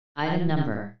Item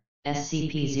Number,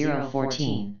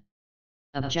 SCP-014.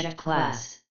 Object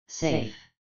Class, Safe.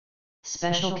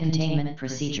 Special Containment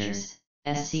Procedures,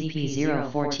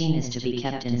 SCP-014 is to be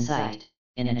kept in sight,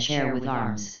 in a chair with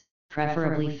arms,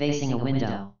 preferably facing a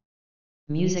window.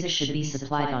 Music should be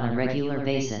supplied on a regular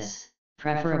basis,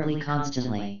 preferably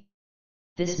constantly.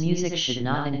 This music should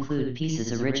not include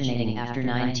pieces originating after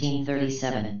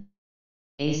 1937.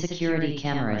 A security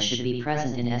camera should be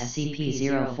present in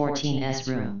SCP-014's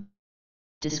room.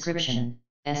 Description: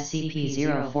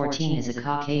 SCP-014 is a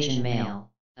Caucasian male,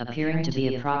 appearing to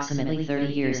be approximately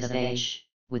 30 years of age,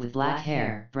 with black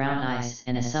hair, brown eyes,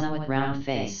 and a somewhat round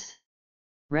face.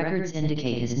 Records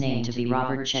indicate his name to be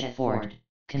Robert Chet Ford,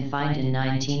 confined in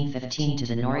 1915 to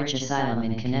the Norwich Asylum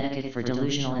in Connecticut for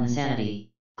delusional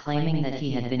insanity, claiming that he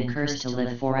had been cursed to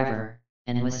live forever,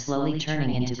 and was slowly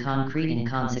turning into concrete in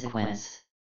consequence.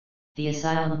 The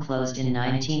asylum closed in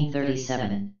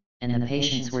 1937, and the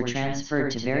patients were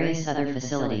transferred to various other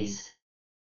facilities.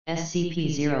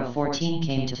 SCP-014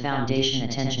 came to Foundation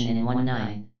attention in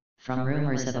 19, from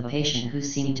rumors of a patient who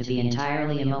seemed to be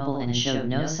entirely immobile and showed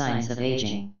no signs of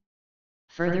aging.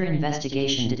 Further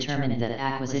investigation determined that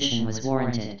acquisition was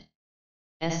warranted.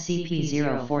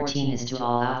 SCP-014 is to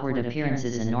all outward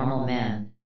appearances a normal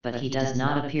man, but he does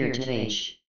not appear to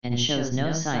age, and shows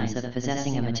no signs of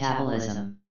possessing a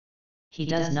metabolism. He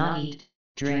does not eat,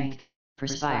 drink,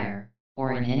 perspire,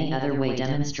 or in any other way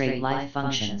demonstrate life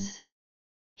functions.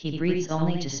 He breathes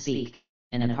only to speak,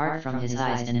 and apart from his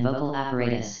eyes and vocal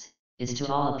apparatus, is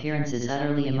to all appearances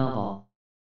utterly immobile.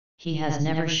 He has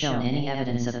never shown any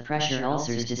evidence of pressure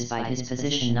ulcers despite his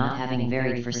position not having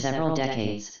varied for several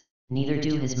decades, neither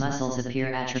do his muscles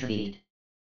appear atrophied.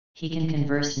 He can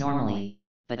converse normally,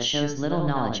 but shows little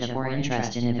knowledge of or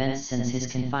interest in events since his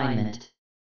confinement.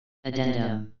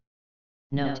 Addendum.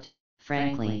 Note: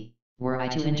 frankly, were I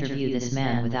to interview this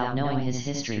man without knowing his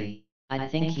history, I'd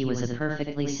think he was a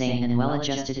perfectly sane and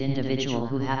well-adjusted individual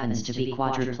who happens to be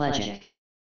quadriplegic.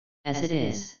 As it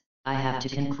is, I have to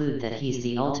conclude that he's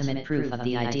the ultimate proof of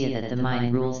the idea that the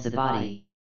mind rules the body.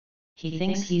 He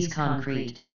thinks he's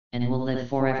concrete, and will live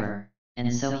forever,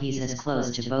 and so he's as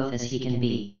close to both as he can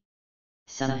be.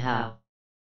 Somehow.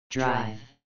 Drive.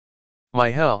 My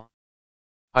hell!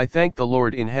 I thank the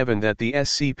Lord in heaven that the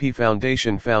SCP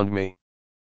Foundation found me.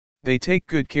 They take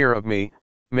good care of me,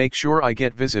 make sure I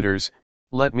get visitors,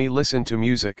 let me listen to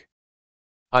music.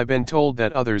 I've been told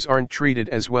that others aren't treated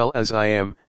as well as I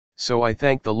am, so I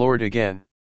thank the Lord again.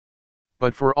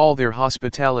 But for all their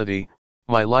hospitality,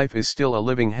 my life is still a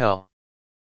living hell.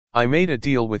 I made a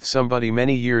deal with somebody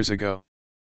many years ago.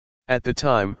 At the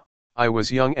time, I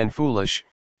was young and foolish,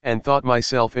 and thought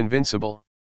myself invincible.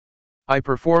 I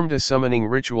performed a summoning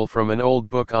ritual from an old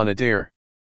book on a dare.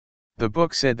 The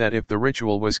book said that if the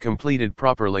ritual was completed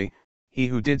properly, he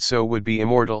who did so would be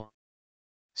immortal.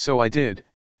 So I did,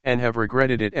 and have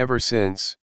regretted it ever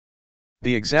since.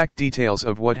 The exact details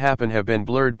of what happened have been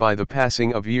blurred by the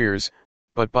passing of years,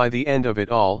 but by the end of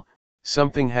it all,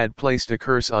 something had placed a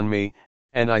curse on me,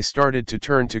 and I started to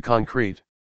turn to concrete.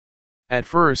 At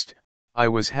first, I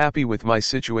was happy with my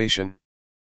situation.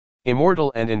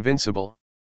 Immortal and invincible.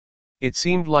 It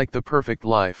seemed like the perfect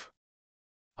life.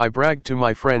 I bragged to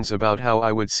my friends about how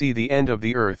I would see the end of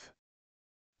the earth.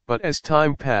 But as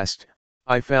time passed,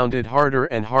 I found it harder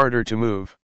and harder to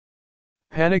move.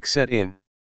 Panic set in.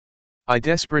 I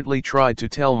desperately tried to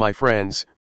tell my friends,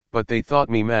 but they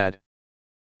thought me mad.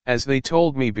 As they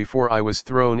told me before I was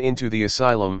thrown into the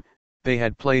asylum, they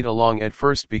had played along at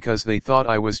first because they thought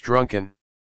I was drunken.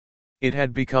 It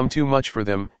had become too much for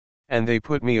them, and they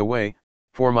put me away,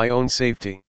 for my own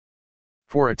safety.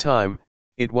 For a time,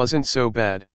 it wasn't so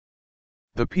bad.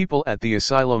 The people at the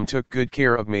asylum took good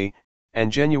care of me,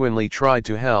 and genuinely tried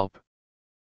to help.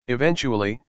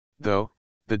 Eventually, though,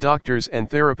 the doctors and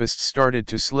therapists started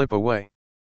to slip away.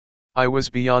 I was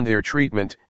beyond their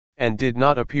treatment, and did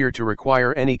not appear to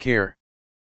require any care.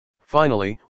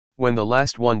 Finally, when the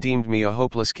last one deemed me a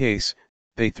hopeless case,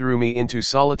 they threw me into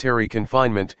solitary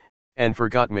confinement, and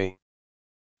forgot me.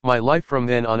 My life from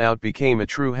then on out became a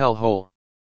true hellhole.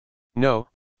 No,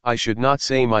 I should not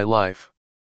say my life.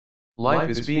 Life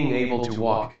is being able to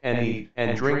walk and eat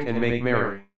and drink and make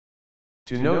merry.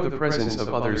 To know the presence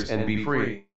of others and be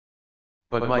free.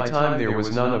 But my time there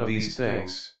was none of these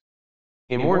things.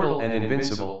 Immortal and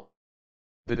invincible.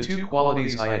 The two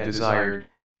qualities I had desired,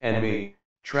 and me,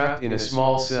 trapped in a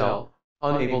small cell,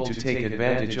 unable to take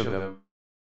advantage of them.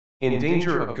 In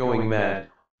danger of going mad,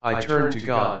 I turned to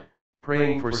God,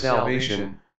 praying for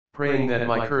salvation, praying that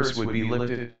my curse would be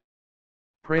lifted.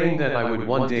 Praying that I would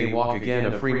one day walk again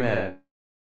a free man.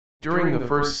 During the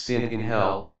first stint in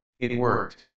hell, it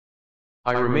worked.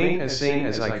 I remained as sane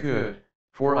as I could,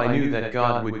 for I knew that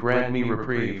God would grant me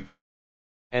reprieve.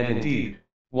 And indeed,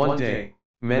 one day,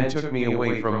 men took me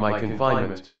away from my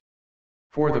confinement.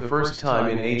 For the first time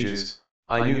in ages,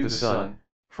 I knew the sun,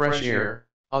 fresh air,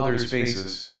 others'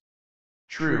 faces.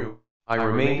 True, I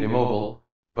remained immobile,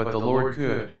 but the Lord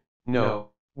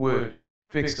would,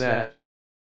 fix that.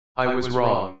 I was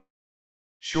wrong.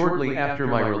 Shortly after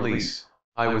my release,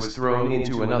 I was thrown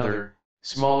into another,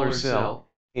 smaller cell,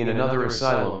 in another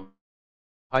asylum.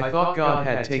 I thought God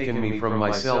had taken me from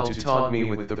my cell to taunt me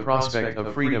with the prospect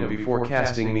of freedom before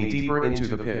casting me deeper into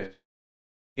the pit.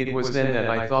 It was then that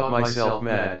I thought myself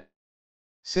mad.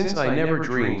 Since I never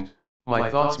dreamed, my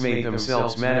thoughts made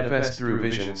themselves manifest through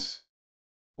visions.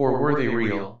 Or were they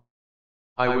real?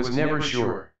 I was never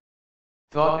sure.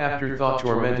 Thought after thought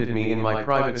tormented me in my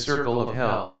private circle of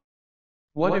hell.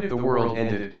 What if the world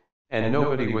ended, and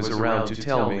nobody was around to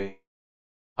tell me?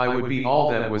 I would be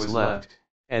all that was left,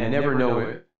 and never know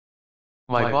it.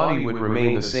 My body would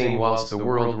remain the same whilst the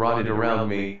world rotted around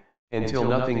me, until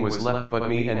nothing was left but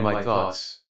me and my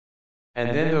thoughts.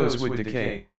 And then those would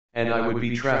decay, and I would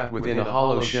be trapped within a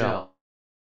hollow shell.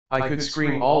 I could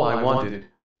scream all I wanted,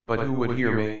 but who would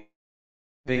hear me?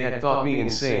 They had thought me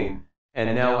insane,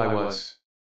 and now I was.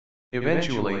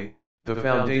 Eventually, the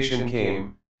Foundation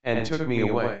came, and took me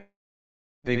away.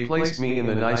 They placed me in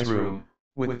the nice room,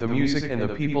 with the music and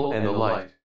the people and the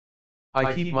light.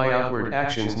 I keep my outward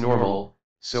actions normal,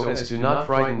 so as to not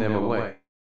frighten them away.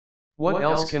 What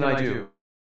else can I do?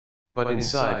 But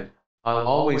inside, I'll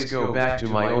always go back to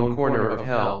my own corner of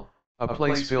hell, a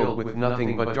place filled with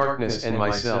nothing but darkness and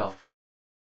myself.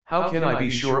 How can I be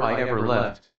sure I ever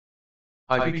left?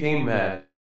 I became mad.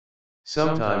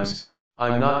 Sometimes,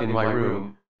 I'm not in my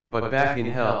room, but back in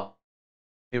hell.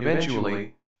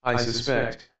 Eventually, I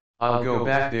suspect, I'll go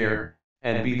back there,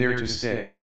 and be there to stay.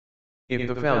 If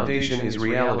the Foundation is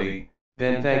reality,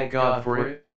 then thank God for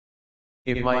it.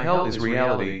 If my hell is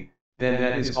reality, then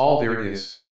that is all there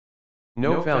is.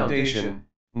 No Foundation,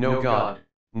 no God,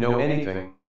 no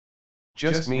anything.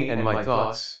 Just me and my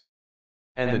thoughts.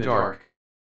 And the dark.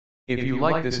 If you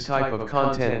like this type of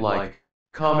content, like,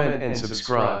 comment and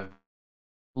subscribe.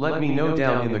 Let me know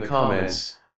down in the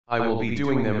comments. I will be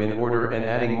doing them in order and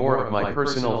adding more of my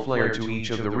personal flair to each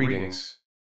of the readings.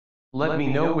 Let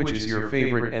me know which is your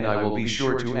favorite and I will be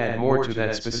sure to add more to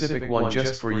that specific one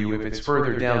just for you if it's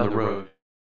further down the road.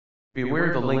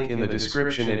 Beware the link in the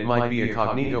description, it might be a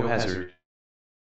cognito hazard.